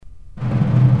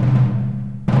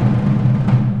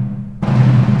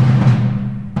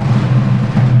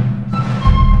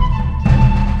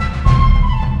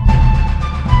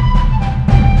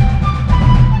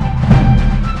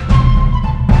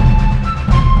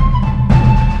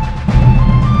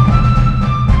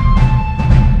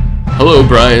Hello,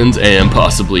 Bryans, and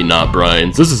possibly not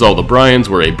Bryans. This is All the Bryans,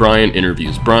 where a Bryan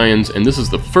interviews Bryans, and this is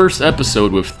the first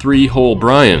episode with 3 whole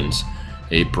Bryans.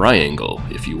 A Bryangle,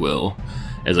 if you will.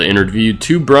 As I interviewed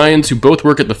 2 Bryans who both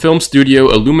work at the film studio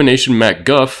Illumination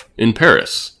MacGuff in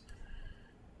Paris.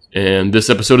 And this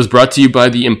episode is brought to you by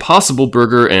the Impossible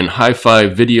Burger and Hi-Fi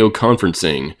Video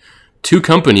Conferencing, 2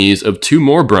 companies of 2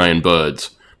 more Bryan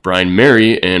buds, Brian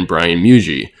Mary and Brian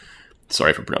Mugie.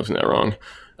 Sorry for pronouncing that wrong.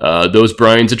 Those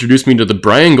Bryans introduced me to the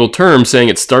Bryangle term, saying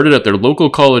it started at their local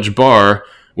college bar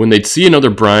when they'd see another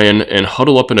Bryan and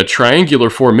huddle up in a triangular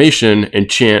formation and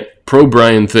chant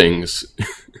pro-Bryan things.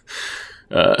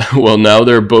 Well, now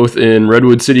they're both in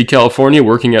Redwood City, California,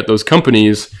 working at those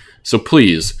companies, so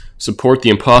please support the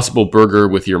Impossible Burger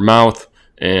with your mouth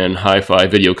and Hi-Fi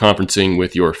Video Conferencing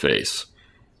with your face.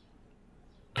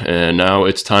 And now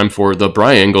it's time for the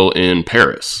Bryangle in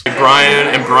Paris. Brian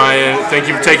and Brian, thank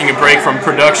you for taking a break from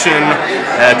production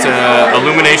at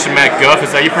Illumination MacGuff.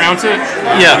 Is that how you pronounce it?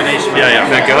 Yeah.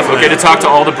 MacGuff. Okay, to talk to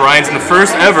all the Bryans in the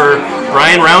first ever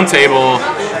Bryan Roundtable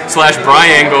 /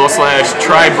 Bryangle /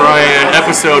 Try Bryan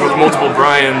episode with multiple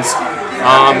Bryans.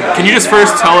 Can you just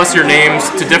first tell us your names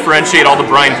to differentiate all the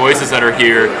Bryan voices that are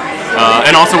here,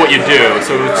 and also what you do?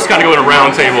 So just kind of go in a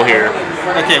round table here.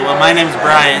 Okay, well, my name's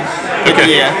Brian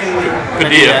Padilla.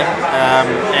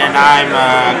 And I'm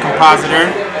a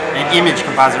compositor, an image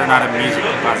compositor, not a music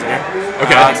compositor.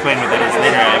 Okay. I'll explain what that is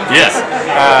later. Yes.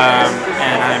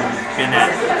 And I've been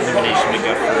at Illumination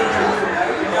MacGuff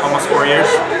for almost 4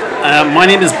 years. My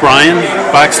name is Brian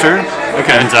Baxter.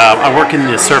 Okay. And I work in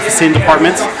the surfacing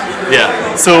department. Yeah.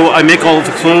 So I make all of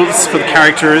the clothes for the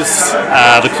characters,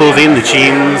 the clothing, the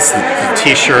jeans, the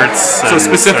t-shirts. So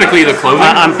specifically the clothing?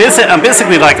 I'm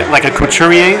basically like a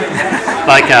couturier,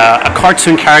 like a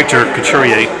cartoon character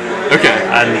couturier. Okay.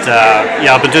 And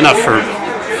I've been doing that for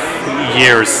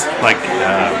years,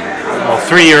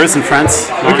 3 years in France.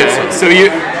 Okay.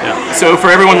 So for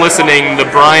everyone listening, the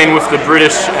Brian with the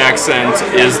British accent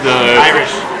is the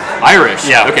Irish.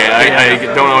 Yeah. Okay. I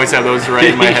don't always have those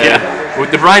right in my head. Yeah. With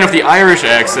the Brian with the Irish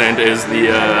accent is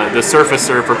the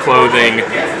surfacer for clothing.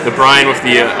 The Brian with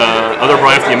the other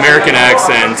Brian with the American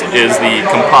accent is the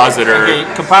compositor. Okay,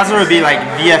 compositor would be like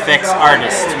VFX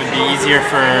artist. It would be easier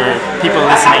for people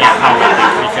listening at home, I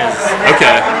think, because.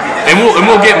 Okay. And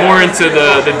we'll get more into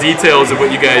the details of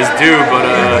what you guys do, but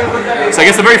so I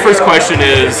guess the very first question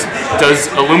is, does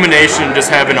Illumination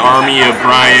just have an army of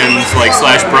Bryans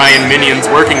 / Bryan minions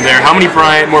working there? How many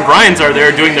more Bryans are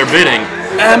there doing their bidding?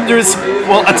 At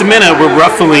the minute we're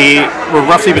roughly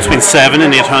between 700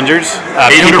 and 800.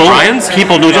 800 Bryans?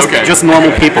 People, no, just normal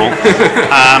people.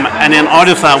 And then out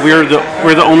of that, we're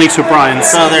the only 2 Bryans.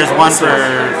 So there's one for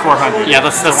 400. Yeah,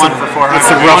 that's one for 400.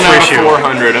 That's a rough ratio.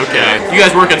 400. Okay. You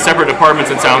guys work in separate departments.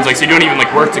 It sounds like, so you don't even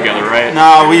work together, right?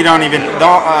 No, we don't even. We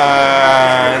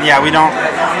don't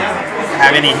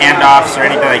have any handoffs or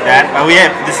anything like that. But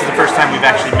this is the first time we've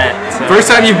actually met. So. First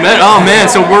time you've met? Oh man!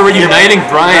 So we're uniting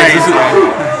Bryans. This is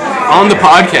on the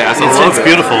podcast. It's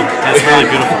beautiful. It's really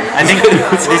beautiful. I think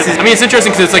this is. I mean, it's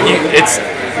interesting because it's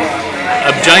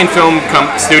a giant film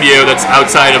studio that's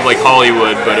outside of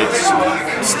Hollywood, but it's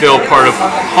still part of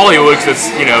Hollywood because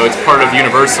it's part of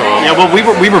Universal. Yeah, well, we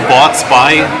were bought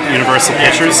by Universal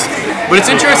Pictures. But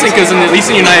it's interesting because at least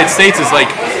in the United States,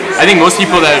 I think most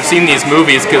people that have seen these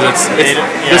movies, because it's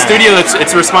the studio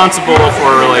it's responsible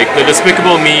for the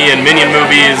Despicable Me and Minion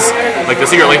movies, the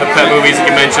Secret Life of Pet movies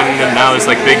you mentioned, and now this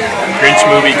big Grinch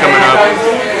movie coming up.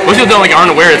 Most people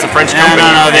aren't aware it's a French company.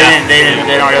 No,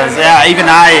 they don't realize. Yeah, even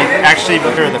I actually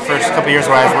for the first couple of years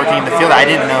while I was working in the field, I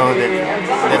didn't know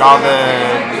that all the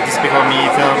Despicable Me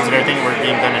films and everything were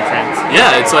being done in France.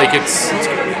 Yeah, it's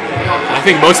I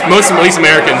think most at least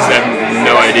Americans have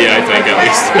no idea, I think, at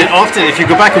least. And often, if you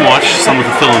go back and watch some of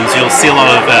the films, you'll see a lot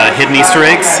of hidden Easter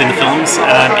eggs in the films.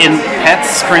 In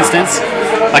Pets, for instance,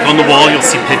 on the wall, you'll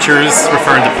see pictures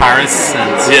referring to Paris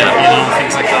and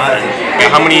things like that.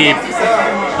 How many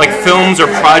films or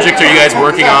projects are you guys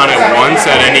working on at once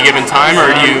at any given time, or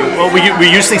do you? Well, we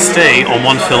usually stay on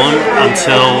one film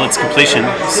until its completion.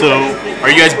 So. Are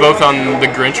you guys both on The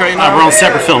Grinch right now? We're on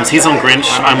separate films. He's on Grinch.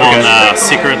 I'm on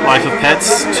Secret Life of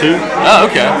Pets 2. Oh,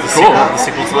 okay. Cool. The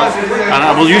sequel to that.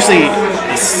 And we'll usually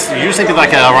be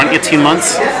around 18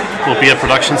 months will be a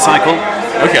production cycle.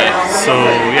 Okay. So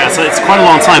it's quite a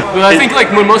long time. But I think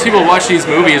when most people watch these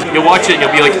movies, you'll watch it and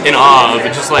you'll be in awe of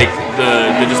it, just the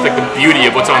beauty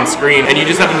of what's on screen, and you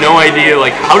just have no idea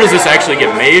how does this actually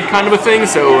get made, kind of a thing.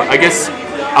 So I guess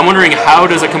I'm wondering, how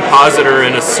does a compositor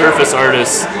and a surface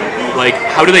artist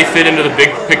how do they fit into the big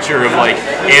picture of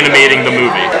animating the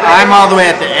movie? I'm all the way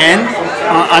at the end.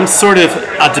 I'm sort of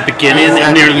at the beginning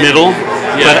and near the middle.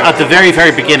 But at the very,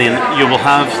 very beginning, you will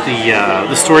have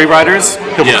the story writers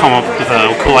who will come up with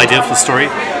a cool idea for the story.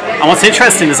 And what's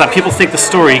interesting is that people think the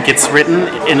story gets written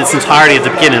in its entirety at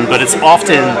the beginning, but there's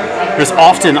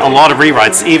often a lot of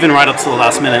rewrites, even right up to the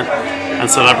last minute. And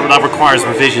so that requires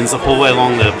revisions the whole way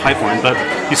along the pipeline. But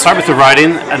you start with the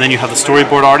writing, and then you have the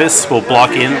storyboard artists who will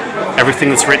block in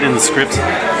everything that's written in the script.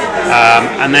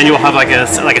 And then you'll have like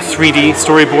a 3D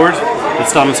storyboard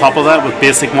that's done on top of that with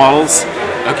basic models.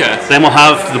 Okay. Then we'll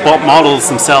have the models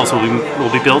themselves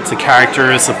will be built, the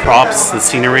characters, the props, the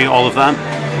scenery, all of that.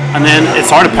 And then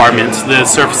it's our department, the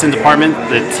surfacing department,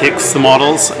 that takes the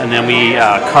models, and then we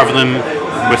cover them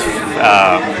with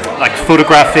like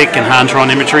photographic and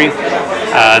hand-drawn imagery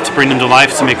to bring them to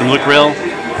life, to make them look real.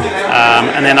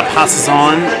 And then it passes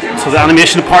on to the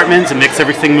animation department and makes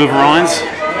everything move around.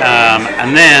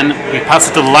 And then we pass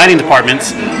it to the lighting department,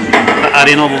 add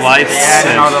in all the lights. They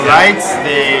add in all the lights.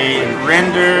 They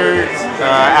render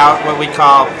out what we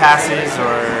call passes,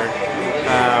 or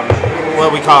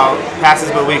what we call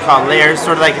layers.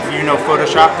 Sort of like if you know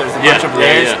Photoshop, there's a bunch of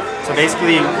layers. So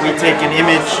basically, we take an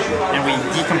image and we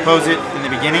decompose it in the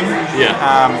beginning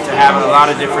to have a lot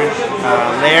of different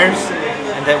layers,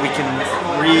 and that we can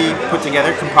put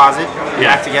together, composite,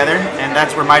 back together, and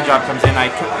that's where my job comes in.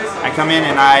 I come in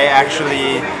and I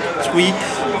actually tweak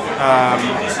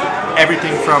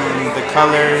everything from the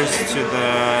colors to the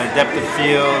depth of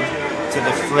field to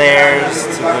the flares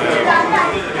to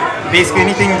basically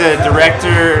anything the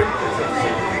director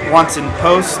wants in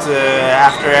post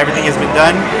after everything has been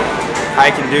done.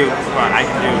 I can do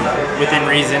within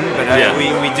reason, but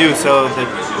we do. So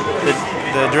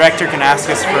the director can ask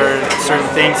us for certain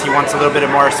things. He wants a little bit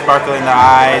of more sparkle in the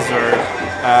eyes, or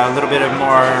a little bit of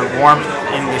more warmth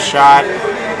in the shot.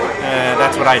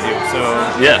 That's what I do. So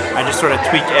I just sort of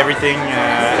tweak everything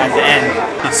at the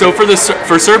end. So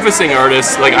for surfacing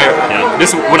artists, like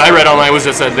what I read online was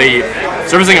just that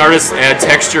surfacing artists add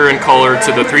texture and color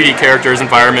to the 3D characters,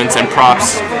 environments, and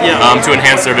props to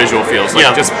enhance their visual feels.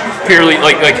 Like just purely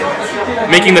like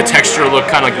making the texture look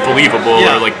kind of like believable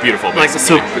or like beautiful.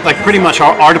 Like pretty much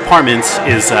our department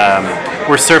is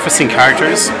we're surfacing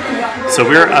characters. So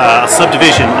we're a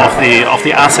subdivision of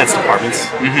the assets department.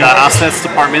 The assets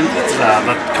department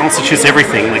that constitutes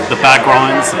everything, like the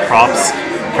backgrounds, the props,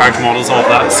 character models, all of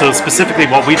that. So specifically,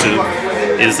 what we do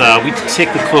is we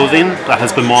take the clothing that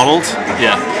has been modeled,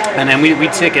 and then we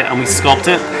take it and we sculpt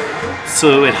it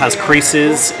so it has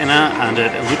creases in it, and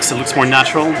it looks more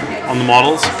natural on the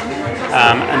models.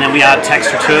 And then we add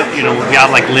texture to it. You know, we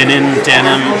add like linen,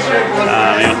 denim,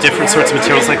 different sorts of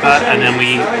materials like that. And then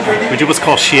we do what's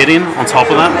called shading on top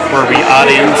of that, where we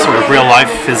add in sort of real life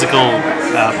physical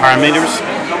parameters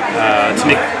to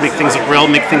make things look real,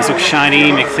 make things look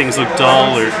shiny, make things look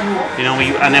dull, or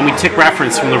and then we take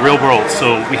reference from the real world.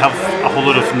 So we have a whole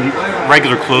lot of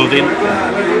regular clothing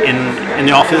in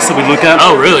the office that we look at.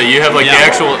 Oh, really? You have like the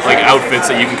actual like outfits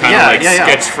that you can kind of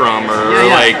sketch from, or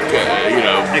like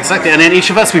Exactly, and then each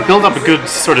of us, we build up a good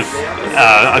sort of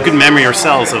a good memory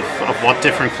ourselves of what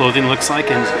different clothing looks like.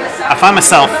 And I find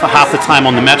myself half the time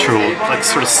on the metro like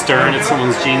sort of staring at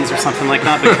someone's jeans or something like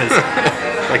that, because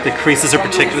like the creases are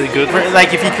particularly good.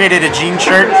 Like if you created a jean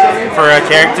shirt for a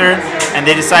character and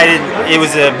they decided it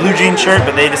was a blue jean shirt,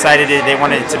 but they decided they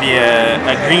wanted it to be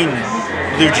a green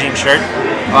blue jean shirt,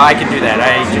 well, I can do that.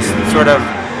 I just sort of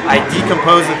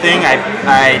decompose the thing.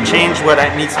 I change what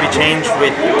needs to be changed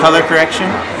with color correction,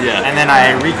 and then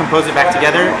I recompose it back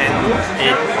together, and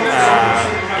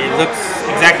it looks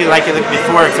exactly like it looked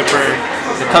before, except for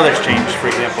the colors change, for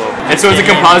example. And so as a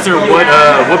compositor,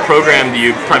 what program do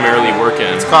you primarily work in?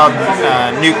 It's called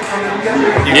Nuke.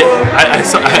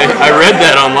 I read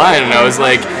that online, and I was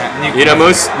like,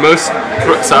 most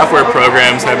software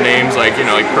programs have names like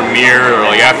like Premiere or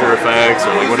like After Effects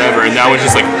or like whatever, and that was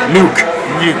just like Nuke.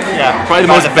 Probably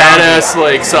the most badass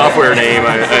like software name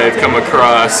I've come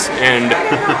across. And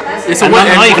so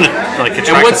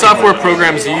what software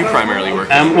programs do you primarily work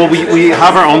in? Well, we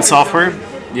have our own software.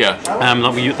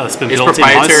 That's been it's built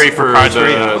proprietary in-house.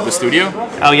 for the studio?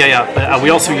 Oh, we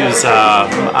also use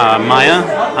Maya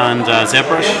and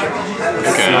ZBrush.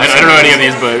 Okay, I don't know any of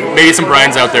these, but maybe some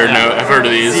Brian's out there know. I've heard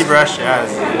of these. ZBrush,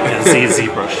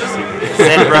 ZBrush.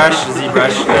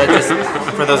 ZBrush, just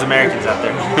for those Americans out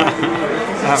there.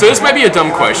 So this might be a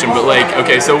dumb question, but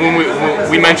so when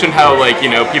we mentioned how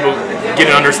people get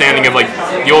an understanding of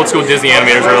the old school Disney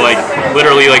animators are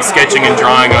literally sketching and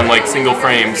drawing on single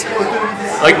frames.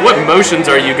 What motions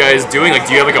are you guys doing?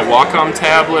 Do you have a Wacom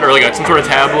tablet or some sort of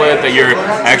tablet that you're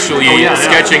actually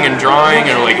sketching and drawing,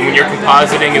 or when you're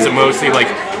compositing, is it mostly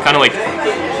kind of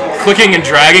clicking and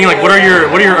dragging? Like, what are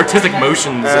your artistic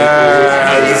motions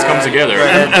as this comes together?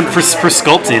 And for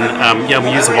sculpting, we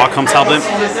use a Wacom tablet.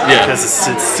 Yeah. Because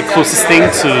it's the closest thing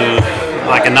to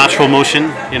like a natural motion,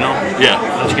 that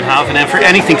you can have. And then for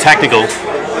anything technical,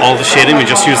 all the shading, we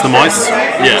just use the mouse.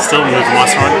 Yeah. Still move the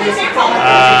mouse around.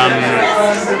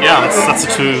 That's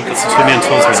the two main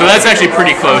tools. So that's actually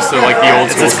pretty close to like the old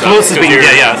school It's as close as we can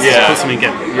get. It's as close as we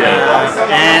can get.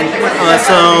 And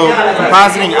so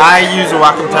compositing, I use a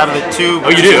Wacom tablet too. Oh,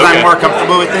 you do? Because I'm more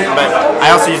comfortable with it, but I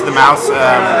also use the mouse.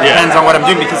 Depends on what I'm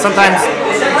doing, because sometimes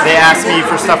they ask me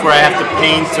for stuff where I have to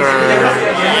paint, or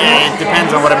it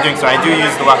depends on what I'm doing. So I do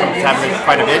use the Wacom tablet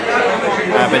quite a bit,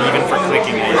 but even for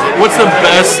clicking, I use it. What's the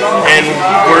best and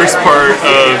worst part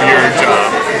of your job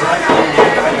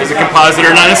as a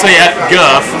compositor? Not necessarily at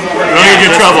Guff. You don't get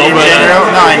in trouble, but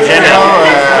in general,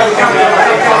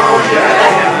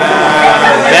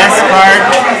 best part,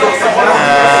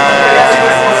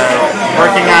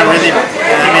 working on really,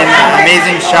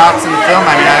 amazing shots in the film.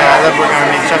 I love working on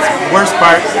amazing shots. Worst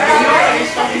part,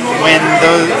 when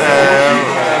those.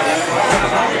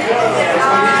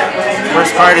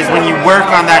 Worst part is when you work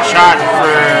on that shot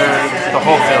for the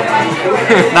whole film.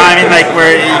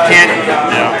 Where you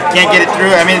can't get it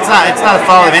through. It's not a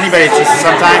fault of anybody. It's just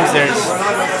sometimes there's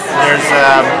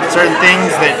certain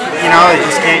things that you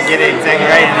just can't get it exactly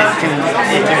right, and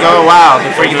it can go a while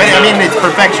before you. But it's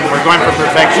perfection. We're going for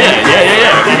perfection.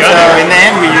 Yeah. And so in the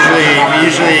end, we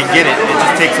usually get it. It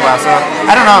just takes a while. So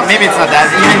I don't know. Maybe it's not that.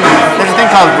 Even there's a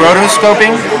thing called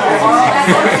rotoscoping.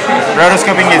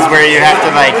 Rotoscoping is where you have to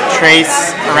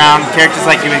trace around characters,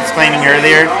 like you were explaining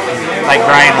earlier, like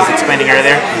Brian was explaining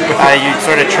earlier. You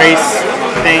sort of trace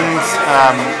things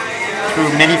through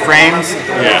many frames.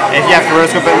 Yeah. If you have to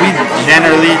rotoscope, but we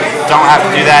generally don't have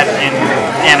to do that in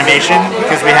animation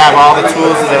because we have all the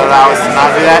tools that allow us to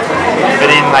not do that. But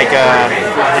in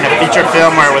in a feature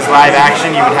film where it was live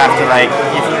action, you would have to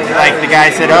the guy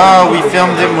said, "Oh, we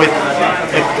filmed him with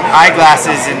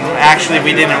eyeglasses, and actually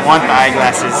we didn't want the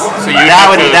eyeglasses." So that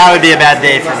would be a bad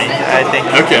day for me, I think.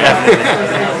 Okay. Definitely.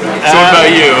 So what about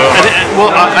you?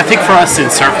 I think for us in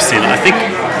surfacing, I think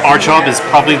our job is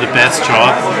probably the best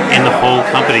job in the whole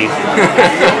company.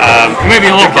 Maybe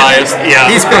a little biased. Yeah.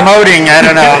 He's promoting. I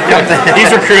don't know.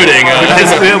 He's recruiting.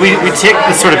 Because we take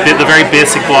the very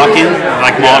basic blocking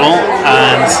model,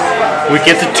 and we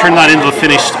get to turn that into a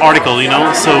finished article.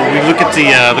 So we look at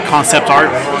the concept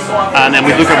art, and then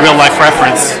we look at real life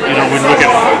reference. We look at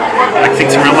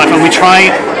things in real life, and we try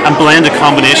and blend a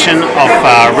combination of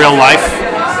real life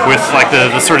with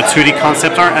the sort of 2D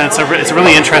concept art, and it's a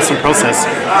really interesting process.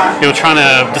 Trying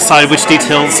to decide which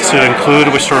details to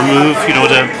include, which to remove.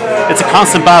 It's a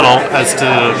constant battle as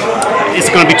to is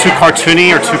it going to be too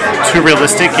cartoony or too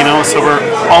realistic. So we're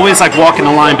always walking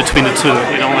the line between the two.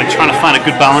 Trying to find a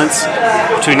good balance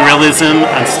between realism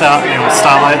and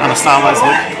stylized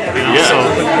look. So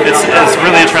it's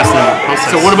really interesting process.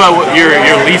 So what about your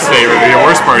least favorite, or your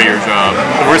worst part of your job?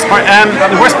 The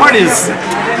worst part is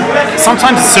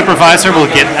sometimes the supervisor will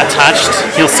get attached.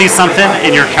 He'll see something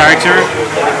in your character,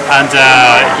 and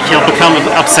he'll become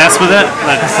obsessed with it.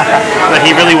 That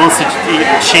he really wants to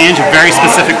change a very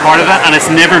specific part of it, and it's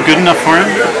never good enough for him.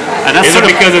 And that's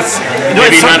because it's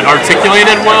maybe not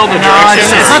articulated well?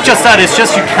 It's not just that. It's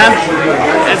just you can't.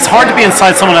 It's hard to be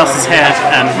inside someone else's head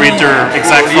and read their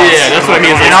exact thoughts. Yeah, that's what I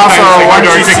mean. And also,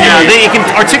 once you can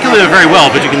articulate it very well,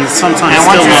 but you can sometimes. And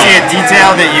once you see a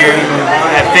detail that you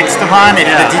have fixed upon, if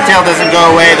the detail doesn't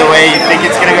go away the way you think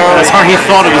it's going to go, as how he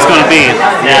thought it was going to be,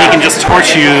 he can just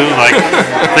torch you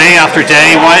day after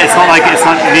day. Why? It's not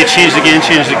they changed again,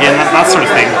 that sort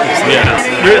of thing. Yeah.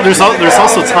 There's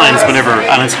also times whenever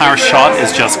an entire shot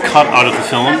is just cut out of the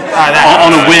film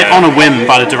on a whim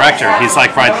by the director. He's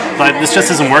like, right, this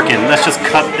just isn't working. Let's just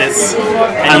cut this.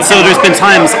 And so there's been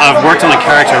times I've worked on a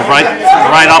character right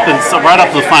up to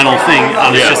the final thing,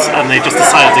 and they just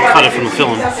decided to cut it from the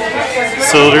film.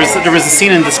 So there was a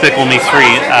scene in Despicable Me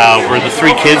 3 where the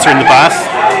three kids are in the bath,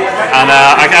 and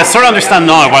I sort of understand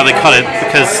now why they cut it,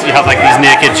 because you have these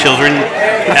naked children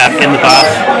in the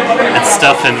bath and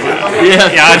stuff, and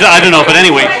I don't know, but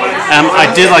anyway. I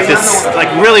did this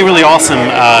really really awesome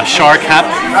shower cap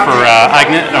for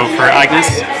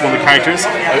Agnes, one of the characters.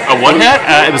 A what hat?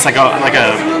 It was a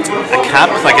cap,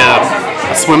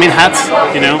 a swimming hat,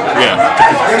 to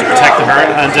protect her,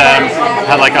 and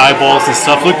had eyeballs and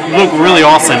stuff. Looked really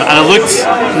awesome, and it looked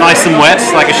nice and wet,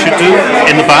 like it should do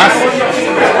in the bath.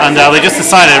 And they just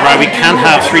decided, right, we can't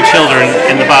have three children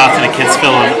in the bath in a kid's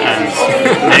film and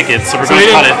naked, so we're going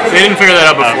to cut it. They didn't figure that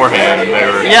out beforehand.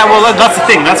 Yeah, well, that's the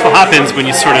thing. That's what happens when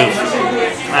you sort of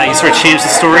you sort of change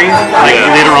the story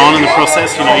later on in the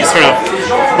process. You know, you sort of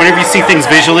whenever you see things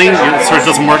visually, it sort of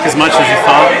doesn't work as much as you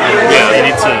thought. You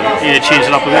need to change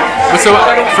it up a bit. But so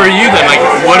for you then, like,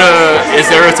 is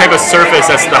there a type of surface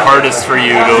that's the hardest for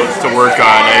you to work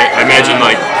on? I imagine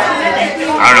like,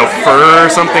 I don't know, fur or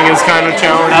something is kind of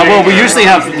challenging. Well, we usually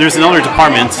there's another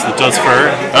department that does fur.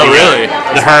 Oh, really?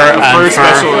 The fur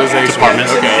specialization department.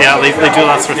 Okay. Yeah, they do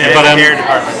that sort of thing. But hair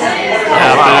department.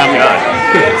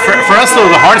 for us though,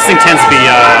 the hardest thing tends to be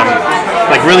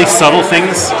like really subtle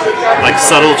things, like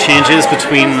subtle changes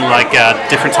between like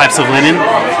different types of linen.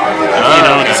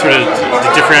 To sort of to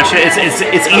differentiate.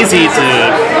 It's easy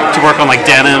to work on like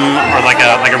denim or like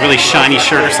a really shiny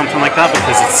shirt or something like that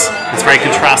because it's very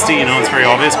contrasty. It's very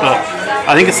obvious. But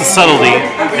I think it's the subtlety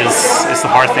is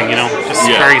the hard thing. Just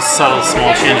very subtle,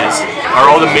 small changes.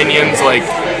 Are all the minions like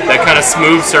that kind of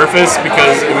smooth surface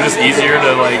because it was just easier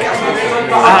to like?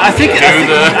 I think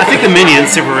the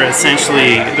minions they're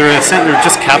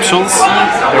just capsules.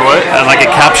 They're what? Like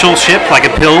a capsule ship, like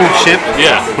a pill ship.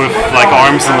 Yeah. With like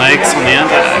arms and legs on the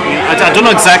end. I don't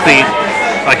know exactly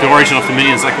like the origin of the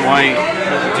minions. Like why?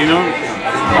 Do you know?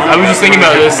 I was just thinking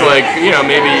about this. Like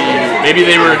maybe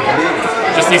they were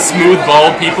just these smooth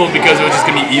bald people because it was just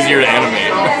gonna be easier to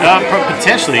animate.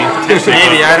 Potentially.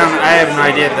 Maybe I have no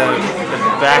idea the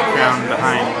background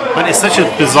behind. But it's such a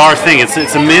bizarre thing. It's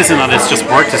amazing that it's just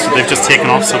worked. They've just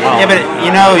taken off so well. Yeah, but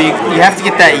you have to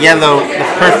get that yellow, the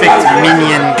perfect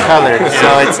minion color. So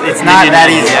it's not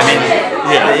that easy. I mean,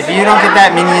 if you don't get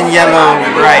that minion yellow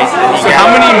right, then So how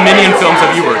many minion films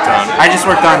have you worked on? I just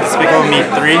worked on Despicable Me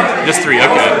 3. Just 3,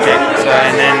 okay. So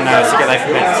and then Secret Life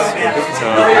of Pets.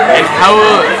 And how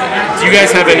do you guys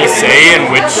have any say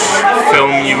in which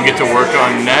film you get to work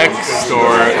on next, or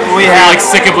you're like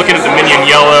sick of looking at the minion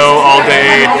yellow all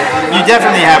day? You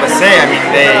definitely have a say. I mean,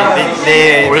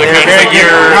 they're very good.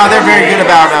 No, they're very good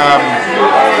about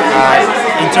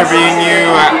interviewing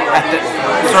you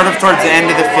sort of towards the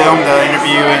end of the film. They'll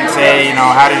interview and say,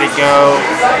 how did it go?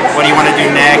 What do you want to do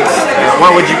next?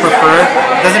 What would you prefer?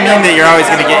 It doesn't mean that you're always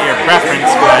going to get your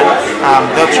preference, but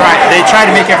they try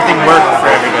to make everything work for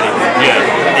everybody. Yeah.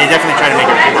 They definitely try to make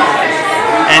everything work.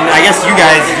 And I guess you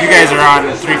guys are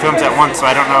on 3 films at once, so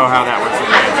I don't know how that works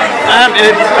for you guys.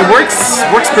 It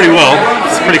works pretty well.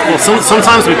 It's pretty cool.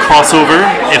 Sometimes we cross over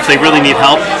if they really need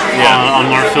help on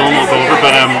our film. We'll go over,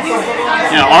 but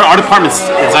our department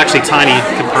is actually tiny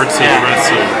compared to the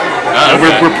rest, so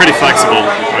we're pretty flexible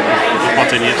with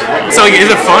what they need. So is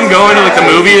it fun going to like the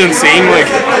movie and seeing like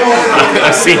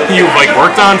a scene you've like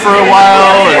worked on for a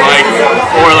while, and like,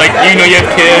 or like you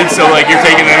have kids, so like you're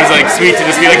taking them as like sweet to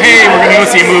just be like, hey, we're gonna go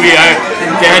see a movie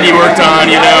Dad you worked on,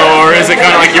 or is it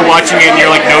kind of like you're watching it and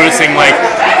you're like noticing like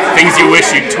things you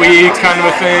wish you tweaked, kind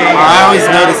of a thing? Well, I always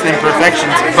notice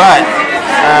imperfections, but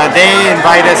they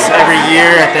invite us every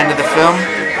year at the end of the film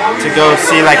to go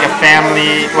see like a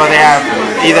family. Well, they have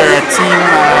either a team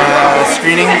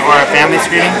screening or a family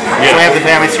screening. So we have the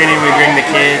family screening. We bring the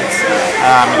kids,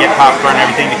 get popcorn,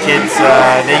 everything. The kids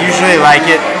they usually like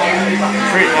it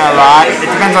a lot. It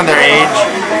depends on their age.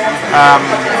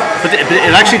 But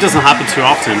it actually doesn't happen too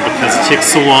often because it takes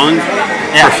so long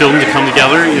for a film to come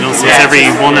together. So it's every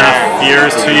 1.5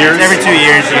 years, 2 years. It's every 2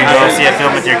 years you go see a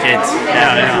film with your kids.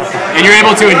 Yeah. And you're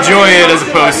able to enjoy it as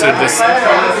opposed to this.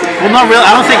 Well, not really.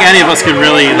 I don't think any of us can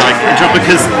really like enjoy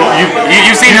because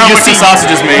you see how much the sausage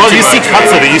is made. Well, you see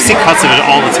cuts of it. You see cuts of it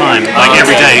all the time, like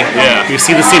every day. Yeah. You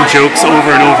see the same jokes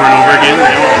over and over and over again.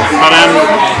 But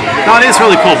no, it is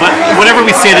really cool. But whenever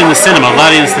we see it in the cinema,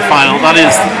 that is the final. That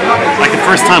is like the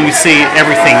first time we see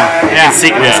everything in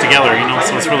sequence together.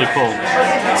 So it's really cool.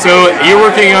 So you're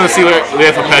working on the Secret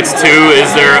Life of Pets 2.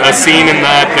 Is there a scene in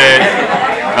that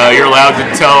you're allowed to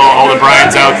tell all the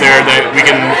Bryans out there that we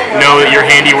can know that your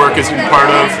handiwork is part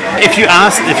of? If you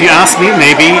ask me,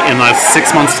 maybe in like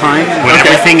 6 months' time, when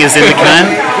everything is in the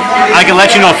can, I can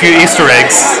let you know a few Easter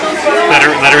eggs that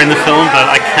are in the film, but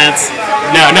I can't.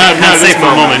 Not say for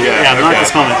a moment. Not okay.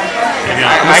 this moment.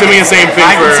 I'm assuming the same thing.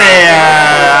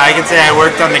 I can say I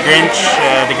worked on The Grinch.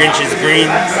 The Grinch is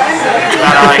green. That's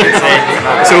about all I can say.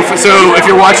 So if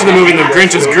you're watching the movie and The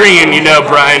Grinch is green,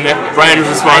 Brian is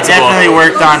responsible. I definitely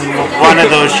worked on one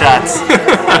of those shots.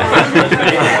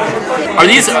 Are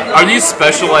these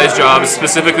specialized jobs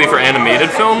specifically for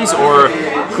animated films, or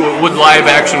would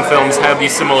live action films have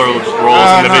these similar roles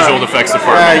in the visual effects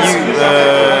department?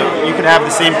 You could have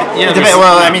the same.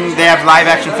 Well, I mean, they have live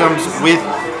action films with.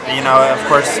 Of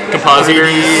course,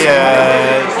 compositors, 3D,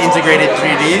 integrated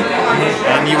 3D,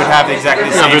 and you would have exactly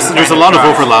the same. There's a lot of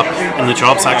overlap in the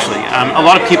jobs actually. A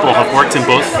lot of people have worked in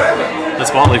both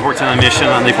as well. They've worked in animation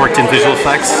and they've worked in visual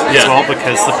effects as well,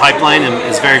 because the pipeline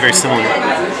is very, very similar.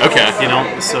 Okay.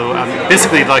 So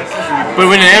basically, like, but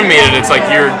when animated, it's like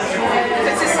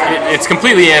it's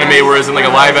completely animated, whereas in like a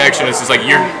live action, it's just like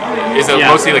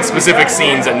mostly like specific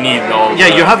scenes that need all.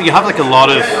 Yeah, you have like a lot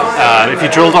of. If you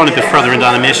drill down a bit further into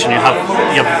animation, you have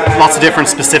lots of different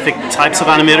specific types of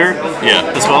animator. Yeah.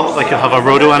 As well, like you have a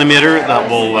roto animator that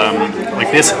will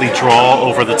like basically draw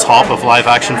over the top of live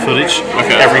action footage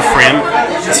every frame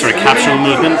to sort of capture the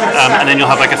movement, and then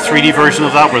you'll have like a 3D version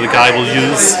of that where the guy will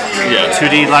use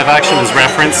 2D live action as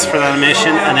reference for the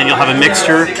animation, and then you'll have a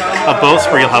mixture of both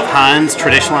where you'll have hand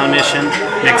traditional animation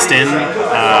mixed in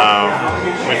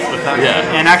with that.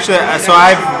 Yeah. And actually, so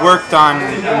I've worked on,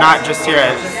 not just here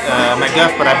at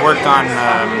MacGuff, but I've worked on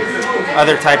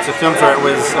other types of films where it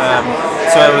was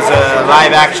it was a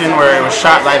live action where it was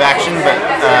shot live action, but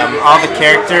all the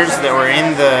characters that were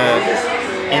in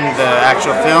the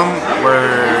actual film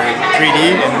were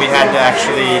 3D, and we had to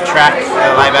actually track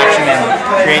the live action and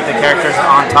create the characters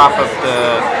on top of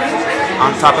the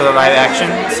live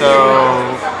action. So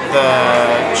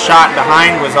the shot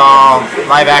behind was all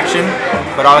live action,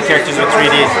 but all the characters were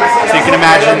 3D. So you can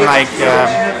imagine like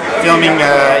filming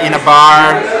in a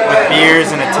bar with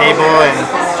beers and a table and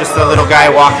just a little guy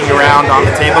walking around on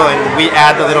the table, and we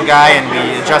add the little guy and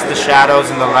we adjust the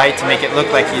shadows and the light to make it look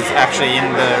like he's actually in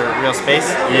the real space.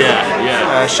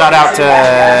 Yeah. Shout out to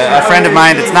a friend of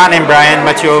mine that's not named Brian,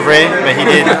 Mathieu Auvray, but he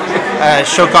did a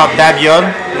show called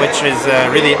Babiole, which is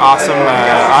really awesome.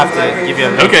 I'll have to give you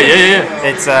a link. Okay, yeah.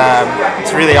 It's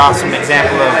a really awesome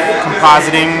example of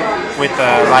compositing with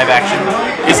live action.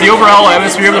 Is the overall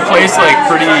atmosphere of the place like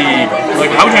pretty,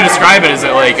 like how would you describe it? Is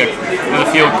it like does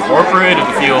it feel corporate? Does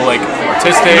it feel like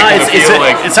artistic? No,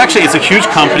 it's actually a huge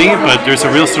company, but there's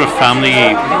a real sort of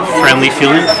family friendly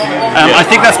feeling. I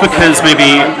think that's because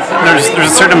maybe there's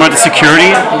a certain amount of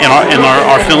security in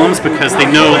our films, because they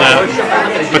know that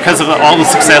because of all the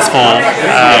successful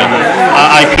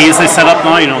IPs they set up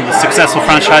now, the successful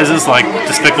franchises like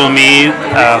Despicable Me,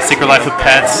 Secret Life of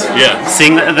Pets. Yeah.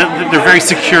 Seeing that they're very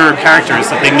secure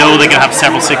characters that they know they can have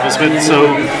several sequels with,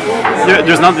 so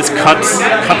there's not this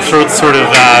cutthroat sort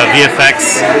of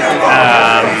VFX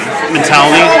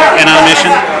mentality in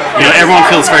animation. Everyone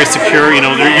feels very secure.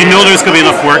 There's going to be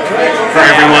enough work for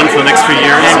everyone for the next few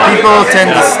years. And people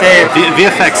tend to stay.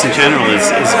 VFX in general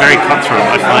is very cutthroat,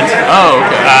 I find. Oh,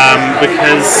 okay.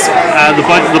 Because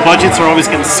the budgets are always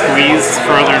getting squeezed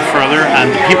further and further,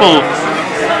 and people.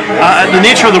 The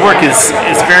nature of the work is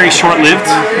very short-lived,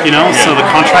 so the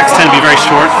contracts tend to be very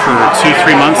short for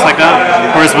 2-3 months like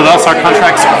that. Whereas with us, our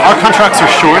contracts are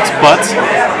short, but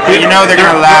they're going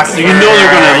to last. They're going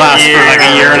to last for like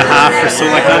a year and a half or so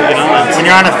like that. When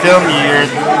you're on a film, you're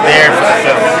there for the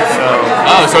film.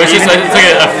 So it's just it's like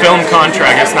a film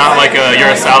contract. It's not like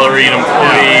you're a salaried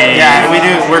employee. Yeah,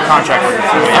 we're contract workers.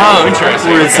 Oh,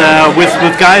 interesting. Whereas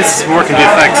with guys who work in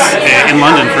VFX in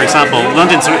London, for example,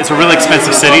 it's a really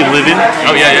expensive city to live in.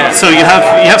 Oh yeah. So you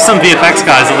have some VFX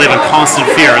guys that live in constant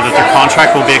fear that their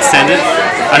contract will be extended,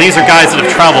 and these are guys that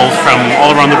have travelled from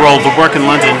all around the world to work in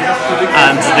London,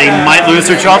 and they might lose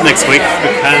their job next week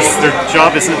because their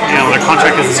job isn't, their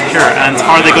contract isn't secure, and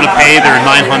are they going to pay their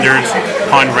 £900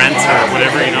 rent or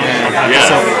whatever, Yeah.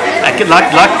 So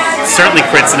that certainly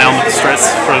creates an element of stress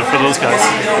for those guys.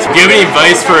 Do you have any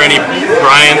advice for any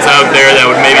Bryans out there that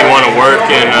would maybe want to work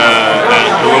in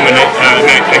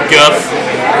MacGuff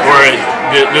or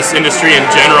this industry in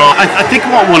general? I think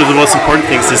one of the most important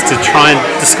things is to try and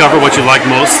discover what you like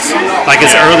most, like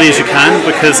as early as you can,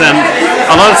 because a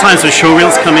lot of times when show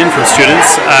reels come in from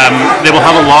students, they will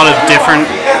have a lot of different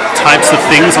types of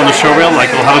things on the show reel.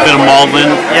 Like they'll have a bit of modeling.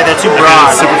 Yeah, they're too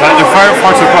broad. They're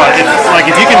far too broad. If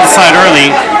you can decide early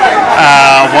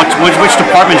which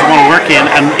department you want to work in,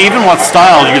 and even what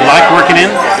style you like working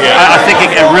in, I think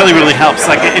it really, really helps.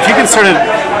 Like if you can sort of,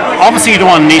 obviously you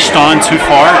don't want to niche down too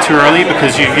far too early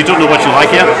because you don't know what you like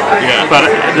yet. Yeah.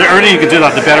 But the earlier you can do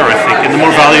that, the better, I think, and the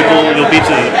more valuable you'll be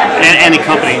to any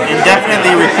company. And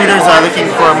definitely recruiters are looking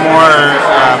for more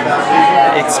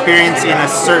experience in a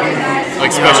certain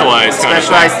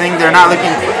specialized thing. They're not looking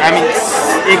for,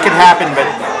 it could happen, but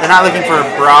they're not looking for a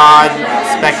broad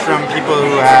spectrum people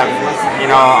who have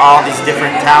all these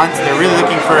different talents. They're really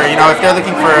looking for, if they're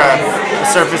looking for a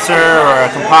surfacer or a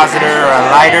compositor or a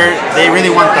lighter, they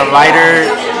really want the lighter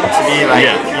to be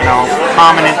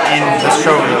prominent in the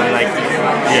show reel.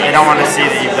 They don't want to see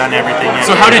that you've done everything yet.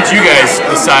 So how did you guys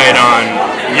decide on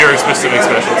your specific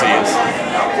specialties?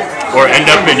 Or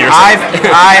end up in your...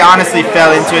 I honestly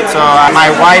fell into it. So my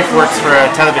wife works for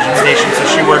a television station, so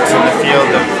she works in the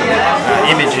field of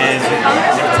images and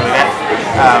everything like that.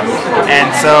 and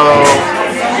so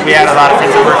we had a lot of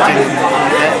friends that worked in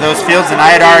those fields, and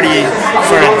I had already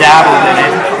sort of dabbled in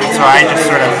it, and so I just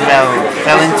sort of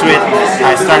fell into it.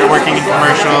 I started working in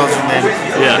commercials, and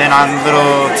then on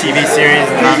little TV series,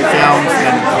 and then on films,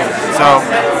 and so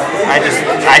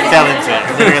I fell into it,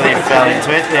 literally fell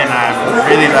into it, and I'm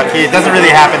really lucky. It doesn't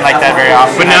really happen like that very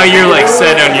often. But now you're like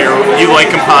set on you like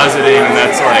compositing, and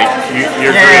that's like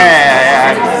your dream.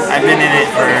 Yeah. I've been in it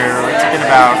it's been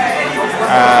about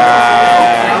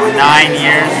 9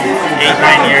 years,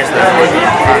 8-9 years that I've worked in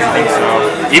compositing. So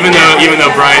even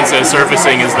though Brian says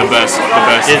surfacing is the best.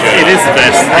 It is the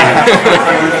best.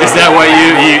 Is that why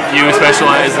you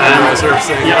specialize in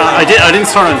surfacing? Yeah, I didn't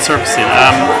start on surfacing.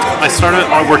 I started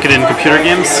working in computer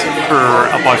games for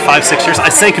about 5-6 years.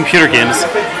 I say computer games.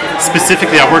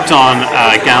 Specifically, I worked on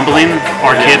gambling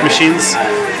arcade machines.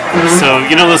 So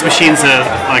you know those machines that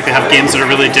like they have games that are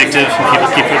really addictive and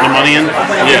people keep putting their money in.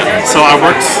 Yeah. So I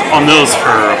worked on those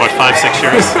for about 5-6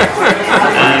 years,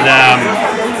 and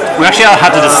we actually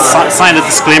had to sign a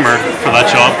disclaimer for that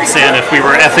job, saying if we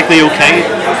were ethically okay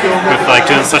with like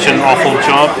doing such an awful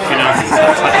job, you know,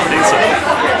 that type of thing. So,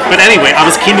 but anyway, I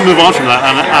was keen to move on from that,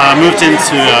 and I moved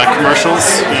into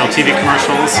commercials, you know, TV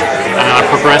commercials, and I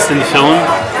progressed into film.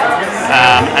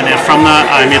 And then from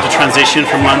that, I made the transition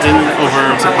from London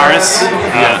over to Paris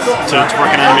to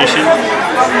work in animation.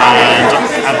 And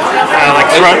I like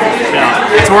throughout. Yeah.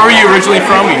 So where were you originally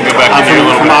from? We can go back to there a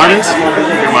little from bit. Ireland.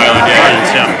 From Ireland, yeah. Ireland,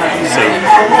 yeah. So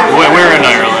Where in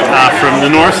Ireland? from the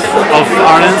north of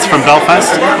Ireland, from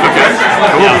Belfast. Okay.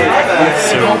 Cool.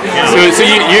 Yeah. So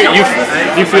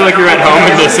you feel like you're at home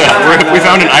in this? We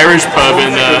found an Irish pub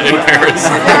in Paris.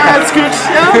 that's good.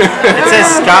 It says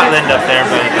Scotland up there,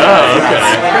 but Okay.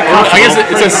 Well, I guess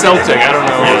it says Celtic. I don't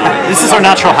know. This is our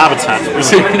natural habitat.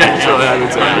 It's your natural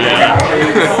habitat. Yeah.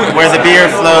 where the beer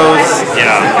flows.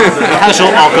 Yeah.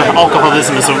 Casual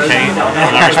alcoholism is okay.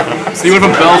 So you went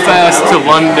from Belfast to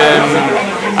London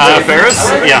to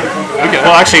Paris? Yeah. Okay.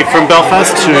 Well, actually, from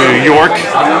Belfast to York,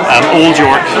 Old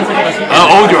York.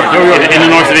 Old York. In the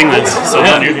north of England. So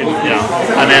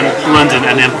and then London,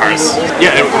 and then Paris.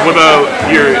 Yeah. And what about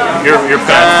your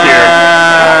path here?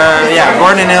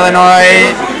 Born in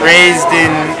Illinois, raised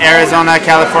in Arizona,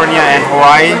 California, and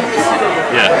Hawaii.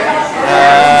 Yeah.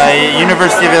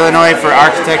 University of Illinois for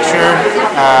architecture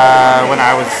when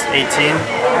I was 18.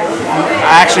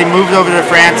 I actually moved over to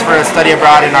France for a study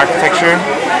abroad in architecture.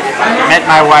 Met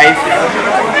my wife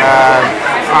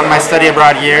on my study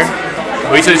abroad year.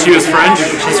 Well, you said she was French?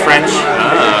 She's French.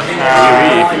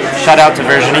 Shout out to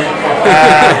Virginie,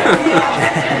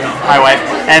 my wife.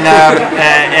 And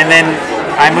then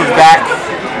I moved back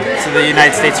to the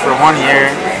United States for 1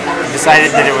 year.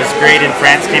 Decided that it was great in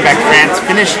France. Came back to France.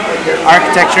 Finished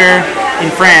architecture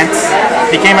in France.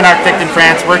 Became an architect in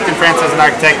France. Worked in France as an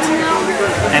architect.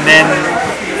 And then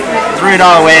threw it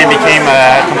all away and became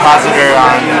a compositor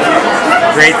on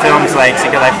great films like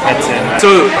Secret Life of Pets.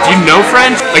 So, do you know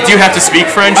French? Like, do you have to speak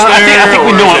French there? I think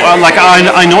we know.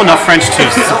 I know enough French to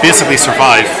basically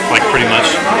survive, like pretty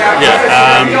much. Yeah.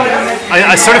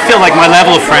 I sort of feel like my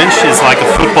level of French is like a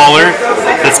footballer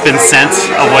that's been sent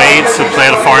away to play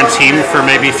at a foreign team for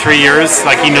maybe 3 years.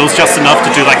 Like he knows just enough to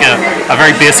do like a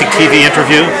very basic TV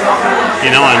interview,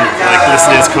 you know, and like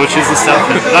listen to his coaches and stuff.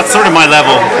 And that's sort of my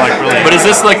level, like really. But is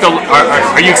this like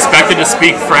are you expected to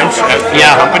speak French at the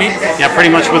company? Yeah,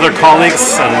 pretty much with our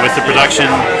colleagues and with the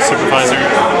production supervisor.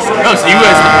 No, so you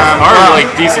guys are like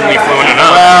decently fluent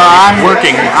enough. Well,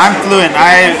 I'm fluent.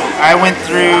 I went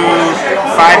through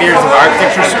 5 years of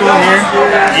architecture school here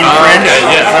in French. Okay,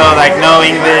 yeah. So like no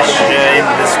English in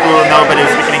the school. Nobody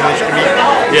was speaking English to me.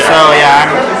 Yeah. So yeah,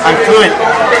 I'm fluent.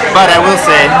 But I will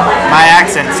say my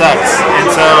accent sucks, and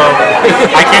so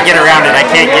I can't get around it. I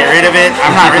can't get rid of it.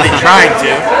 I'm not really trying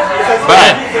to.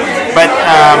 But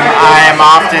I am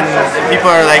often,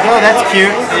 people are like, oh, that's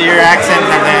cute, your accent,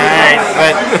 and I'm like, all right.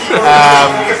 But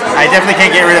I definitely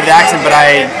can't get rid of the accent, but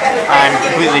I'm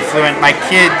completely fluent. My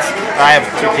kids, I have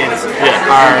 2 kids,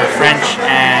 are French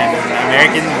and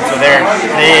American, so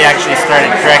they actually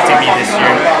started correcting me this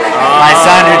year. My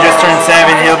son, who just turned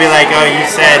 7, he'll be like, oh, you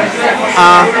said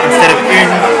instead of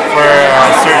une for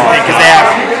a certain thing, because they have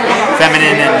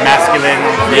feminine and masculine.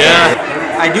 Yeah.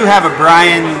 I do have a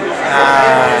Brian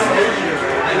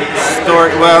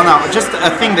story. Well, no, just a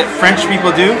thing that French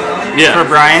people do for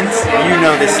Brian's. You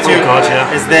know this too. Oh God,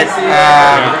 yeah. Is that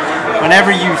whenever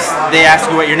they ask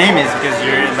you what your name is, because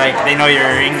you're like they know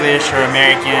you're English or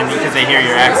American because they hear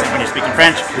your accent when you're speaking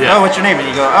French. Yeah. Oh, what's your name? And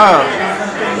you go, oh,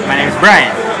 my name is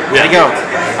Brian. Yeah. They go,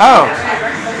 oh,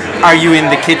 are you in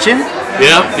the kitchen?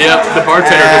 Yep. The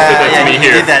bartender just did that to me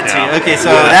here. Did that too. Okay,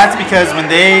 so that's because when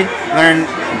they learn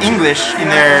English in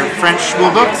their French school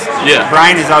books,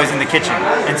 Brian is always in the kitchen.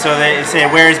 And so they say,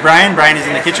 where is Brian? Brian is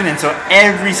in the kitchen. And so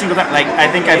every single time, like I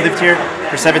think I've lived here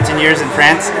for 17 years in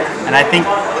France, and I think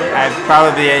I've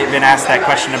probably been asked that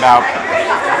question about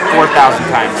 4,000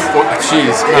 times.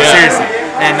 Jeez. Seriously.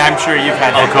 And I'm sure you've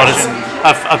had that question.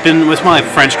 I've been with my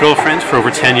French girlfriend for over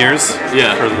 10 years.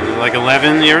 Yeah. For like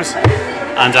 11 years.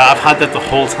 And I've had that the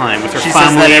whole time with her she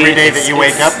family. Says that every day that you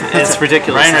wake up. It's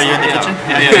ridiculous. Brian, are you in the kitchen?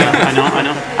 Yeah. I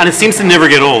know. And it seems to never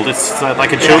get old. It's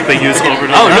like a joke they use over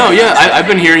and over. Oh, no, yeah. I've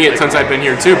been hearing it since I've been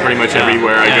here, too, pretty much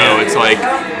everywhere I go. It's like,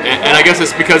 and I guess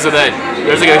it's because of that.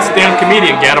 There's like a stand-up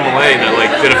comedian, Gad Elmaleh, that like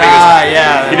did a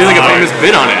famous, he did like a famous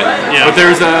bit on it. Yeah. But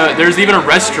there's even a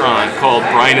restaurant called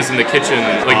Brian is in the Kitchen,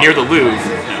 like near the Louvre.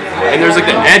 And there's like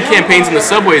the ad campaigns in the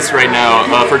subways right now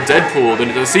for Deadpool,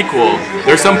 the sequel.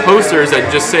 There's some posters that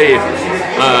just say,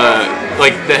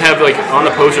 like that have like on the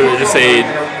poster that just say,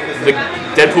 the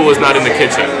Deadpool is not in the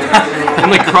kitchen. And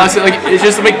like cross it, like it's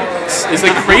just like it's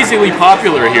like crazily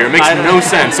popular here. It makes no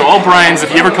sense. So all Brians,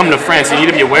 if you ever come to France, you need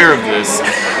to be aware of this.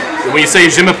 When you say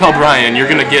 "Je m'appelle Brian," you're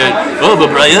gonna get, "Oh, but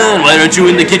Brian, why aren't you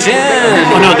in the kitchen?"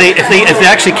 Oh no, if they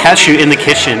actually catch you in the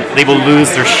kitchen, they will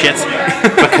lose their shit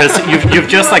because you've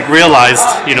just like realized,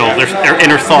 you know, their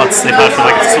inner thoughts they've had for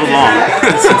like so long.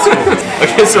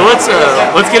 Okay, so let's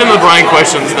get into the Brian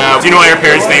questions now. Do you know why your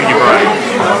parents named you Brian?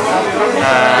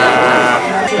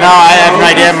 No, I have no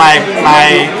idea. My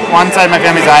one side of my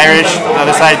family's Irish, the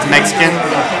other side's Mexican.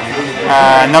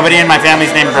 Nobody in my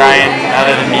family's named Brian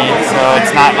other than me, so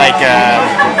it's not like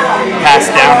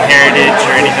passed down heritage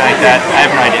or anything like that. I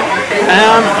have no idea.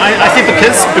 I think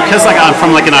because like I'm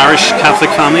from like an Irish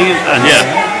Catholic family, and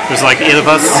there's like 8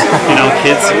 of us, you know,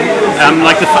 kids. And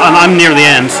I'm near the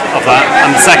end of that.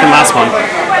 I'm the second last one.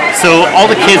 So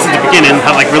all the kids at the beginning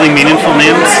had like really meaningful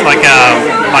names. Like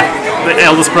the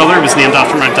eldest brother was named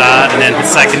after my dad, and then his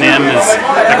second name is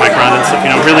like my granddad. So,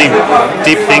 you know, really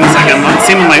deep things. Like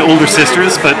same with my older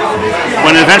sisters, but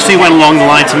when it eventually went along the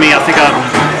line to me, I think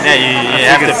you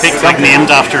have to pick like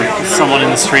named after someone in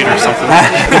the street or something.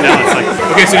 You know, it's like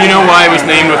okay. So you know why it was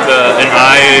named with an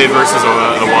I versus a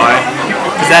Y?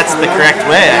 Because that's the correct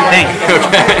way, I think.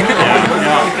 Okay.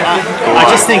 I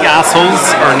just think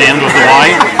assholes are named with a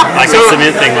Y. Like that's the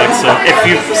main thing. Like so, if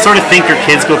you sort of think your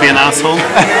kid's gonna be an asshole,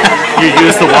 you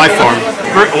use the Y form.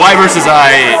 Y versus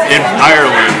I in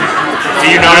Ireland. Do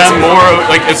you notice more?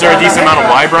 Like, is there a decent amount of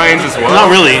Y Brians as well?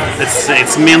 Not really.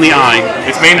 It's mainly I.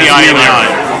 It's mainly I.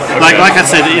 Okay. Like I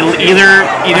said, it'll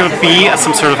either be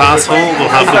some sort of asshole will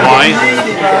have the Y.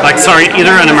 Like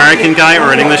either an American guy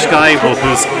or an English guy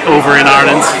who's over in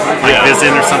Ireland, like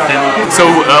visiting or something. So,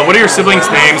 what are your siblings'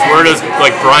 names? Where does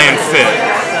like Brian fit?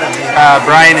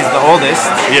 Brian is the oldest.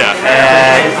 Yeah.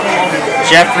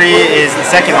 Jeffrey is the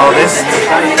second oldest,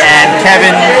 and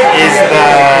Kevin is the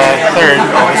third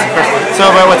oldest. So,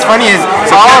 but what's funny is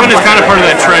Kevin is kind of part of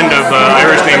that trend of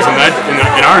Irish names in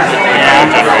our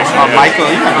generation. Michael,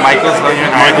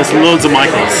 Michael's loads of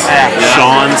Michaels. Yeah.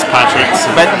 Sean's, Patrick's.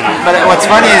 But what's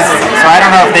funny is, so I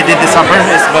don't know if they did this on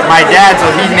purpose, but my dad, so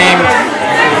he named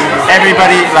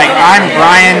everybody, like I'm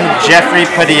Brian Jeffrey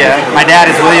Padilla. My dad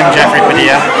is William Jeffrey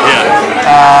Padilla.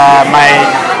 Yeah. My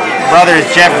brother is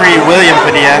Jeffrey William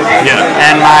Padilla. Yeah.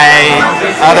 And my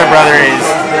other brother is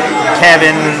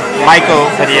Kevin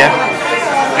Michael Padilla.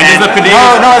 And the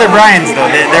Padilla? No other Brians though.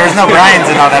 There was no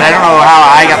Brians and all that. I don't know how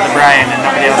I got the Brian and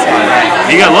nobody else got the Brian.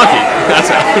 You got lucky.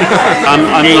 That's how.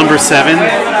 I'm number 7.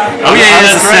 Oh yeah,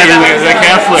 that's right. The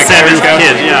Catholic. Seventh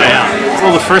kid. Yeah.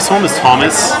 Well, the first one was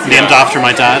Thomas, named after my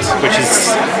dad, which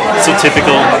is so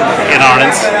typical in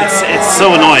Ireland. It's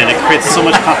so annoying. It creates so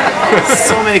many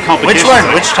complications. Which one?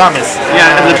 Which Thomas?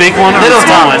 Yeah, the big one or Little the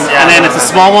small Thomas, one. yeah. And then if the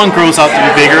small one grows out to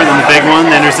be bigger than the big one,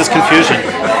 then there's this confusion.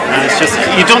 And it's just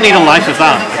you don't need a life of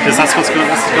that because that's what's going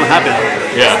to happen.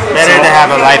 Yeah. Better to have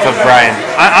a life of Brian.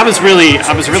 I was really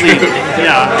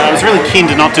keen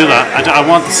to not do that. I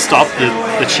want to stop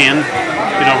the chain.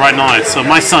 You know, right now. So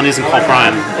my son isn't called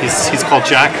Brian. He's called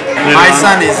Jack. My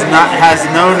son has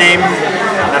no name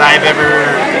that I've ever.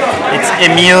 It's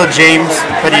Emile James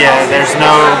Padilla. There's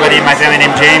nobody in my family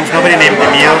named James. Nobody named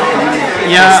Emile.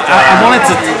 Yeah, I wanted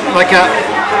to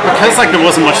because there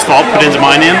wasn't much thought put into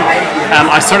my name.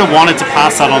 I sort of wanted to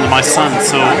pass that on to my son.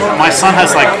 So my son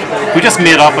has we just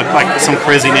made up like some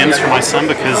crazy names for my son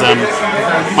because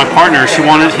my partner, she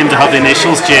wanted him to have the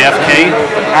initials JFK.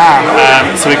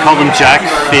 So we called him Jack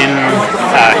Finn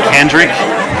Kendrick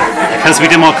because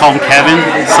we didn't want to call him Kevin.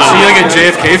 So is he like a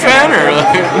JFK fan or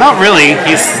like? Not really.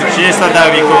 She just thought that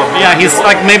would be cool. Yeah, he's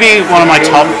like maybe one of my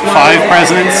top 5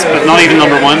 presidents, but not even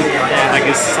number 1. I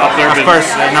guess up there. Of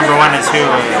course, number one is who?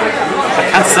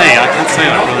 I can't say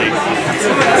that really.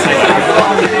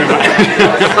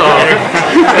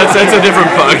 That's a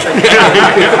different bug.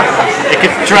 It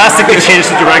could drastically change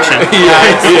the direction.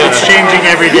 It's changing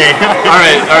every day. All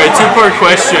right. 2-part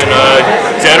question.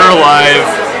 Dead or alive?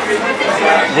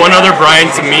 One other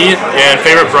Brian to meet, and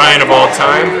favorite Brian of all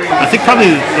time. I think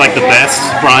probably like the best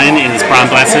Brian is Brian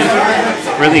Blessed.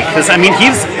 Really, because I mean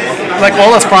he's like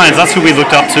all us Brians. That's who we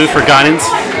looked up to for guidance.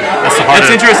 That's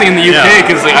interesting in the UK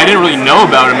because I didn't really know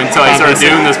about him until I started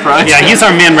doing this project. Yeah, he's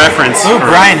our main reference.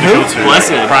 Brian who?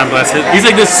 Blessed. Brian Blessed. He's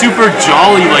like this super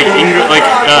jolly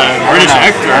British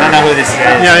actor. I don't know who this is.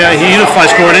 Yeah. He did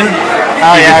Flash Gordon.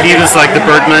 Oh yeah. He was like the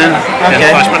Birdman.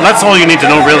 Okay. Flash, but that's all you need to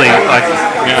know really. Like,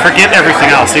 forget everything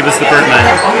else. He was the Birdman.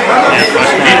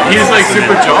 He's like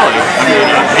super jolly.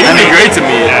 He'd be great to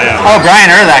meet. Oh, Brian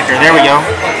Urlacher. There we go.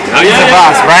 Oh, He's the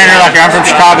boss. Brian Urlacher. I'm from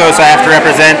Chicago, so I have to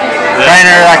represent. Brian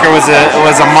Urlacher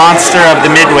was a monster of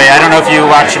the Midway. I don't know if you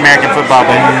watch American football,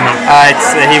 but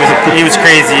he was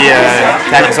crazy.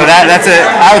 So that's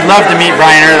I would love to meet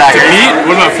Brian Urlacher. To meet?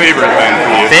 What about favorite then for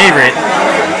you? Favorite?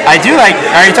 I do like.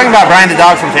 Are you talking about Brian the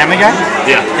dog from Family Guy?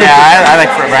 Yeah. Yeah, I like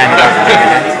Brian the dog from Family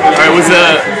Guy. All right, was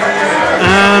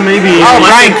maybe. Oh,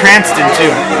 Bryan Cranston too.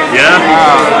 Yeah.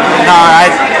 No,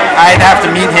 I'd have to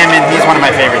meet him, and he's one of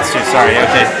my favorites too. Sorry.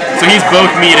 Okay. So he's both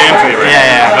meet and favorite.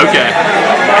 Yeah. Okay.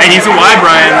 And he's a Y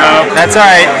Brian though. That's all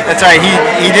right.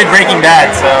 He did Breaking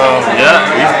Bad, so. Yeah,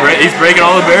 he's breaking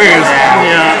all the barriers.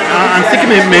 Yeah, I'm thinking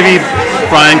maybe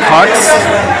Brian Cox.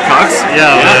 Cox?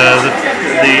 Yeah.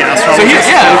 The astrologist.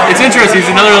 So it's interesting.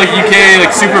 He's another UK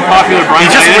super popular Brian.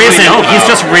 He's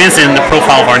just raising the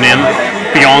profile of our name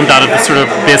beyond that of the sort of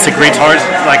basic retard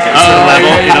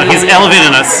level. Yeah. You know, he's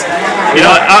elevating us. You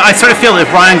know, I sort of feel if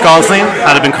Ryan Gosling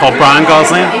had been called Brian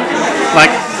Gosling,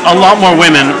 like a lot more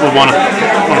women would want to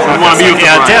be with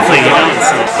Brian. Definitely. You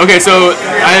know, Okay, so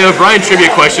I have a Brian trivia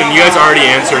question. You guys already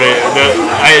answered it.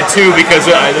 I had two because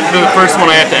the first one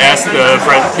I have to ask the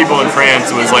people in France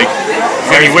was like,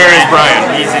 where is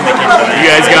Brian? He's in the kitchen.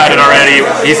 You guys got it already.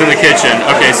 He's in the kitchen.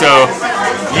 Okay, so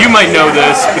you might know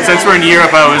this, but since we're in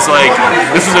Europe, I was like,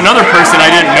 this is another person I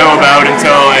didn't know about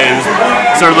until I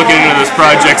started looking into this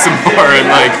project some more. And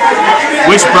like,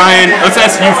 which Brian? Let's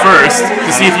ask you first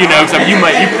to see if you know, because you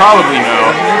probably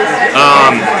know.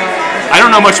 I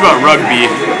don't know much about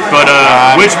rugby, but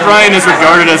which Brian is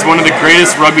regarded as one of the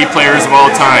greatest rugby players of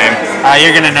all time?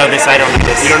 You're gonna know this. I don't know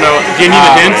this. You don't know? Do you need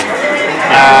a hint?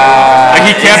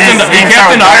 He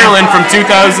captained Ireland from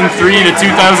 2003 to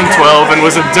 2012 and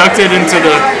was inducted into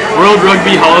the World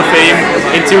Rugby Hall of Fame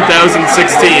in 2016.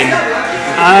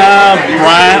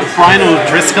 Brian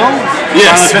O'Driscoll?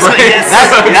 Yes.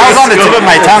 That was on the tip of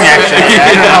my tongue, actually.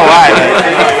 I don't know why.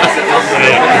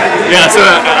 Yeah, so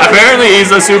apparently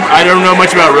he's I don't know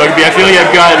much about rugby. I feel like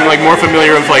I've gotten more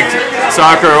familiar with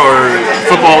soccer or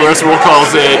football, the rest of the world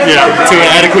calls it, to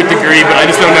an adequate degree, but I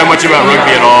just don't know much about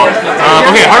rugby at all.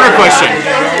 Okay, harder question.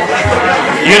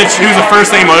 You had to choose a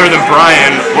first name other than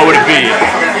Brian, what would it be?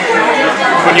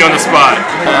 Putting you on the spot.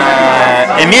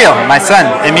 Emil, my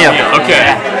son, Emil.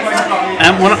 Okay.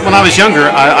 And when I was younger,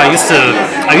 I used to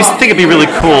think it'd be really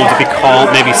cool to be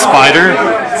called maybe Spider.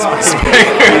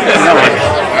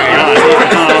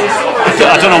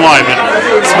 I don't know why, but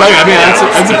Spider. I mean,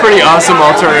 that's a pretty awesome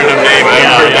alternative name. I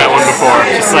haven't heard that one before.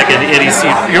 Just like an 80s,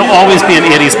 you'll always be an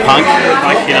 80s punk,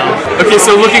 Okay,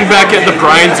 so looking back at the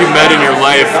Brians you met in your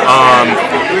life,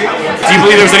 do you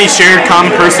believe there's any shared common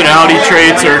personality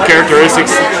traits or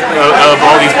characteristics of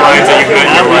all these Brians that you've met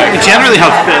in your life? We generally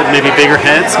have maybe bigger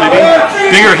heads, maybe.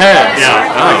 Bigger heads? Yeah.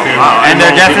 Oh, wow. And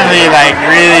they're definitely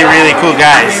really, really cool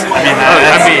guys. I mean,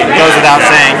 that goes without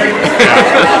saying.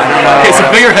 Okay, so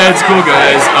bigger heads, cool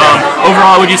guys.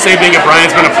 Overall, would you say being a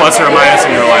Brian's been a plus or a minus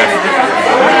in your life?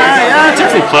 Yeah,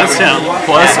 definitely plus,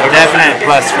 Plus? Yeah, Okay. definite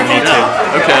plus for me too.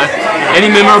 Okay. Any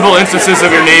memorable instances of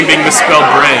your name being misspelled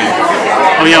Brian?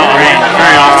 Oh yeah,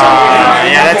 very often.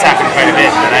 Yeah, that's happened quite a bit,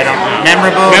 but I don't.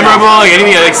 Memorable, Like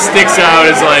anything that sticks out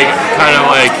as kind of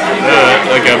like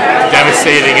a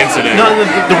devastating incident. No,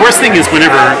 the worst thing is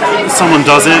whenever someone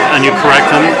does it and you correct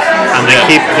them, and they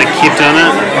keep doing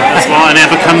it as well, and it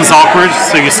becomes awkward,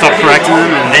 so you stop correcting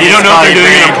them, and You don't know if they're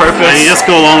doing it on purpose. and you just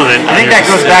go along with it. I think that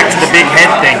goes back to the big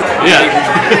head thing. Yeah.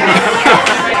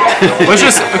 Let's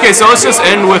just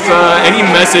end with any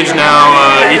message now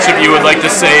each of you would like to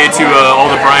say to all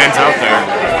the Brians out there.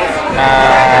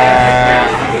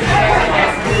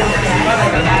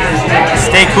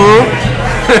 Stay cool.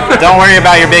 Don't worry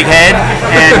about your big head,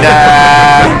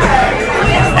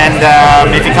 and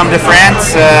if you come to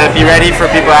France, be ready for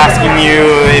people asking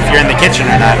you if you're in the kitchen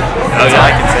or not. That's all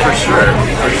I can say. For sure.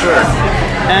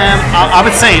 I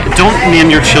would say don't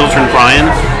name your children Brian,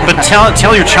 but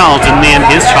tell your child to name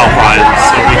his child Brian,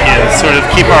 so we can sort of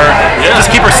keep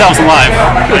ourselves alive.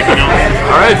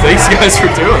 All right, thanks guys for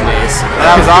doing this.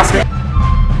 That was awesome.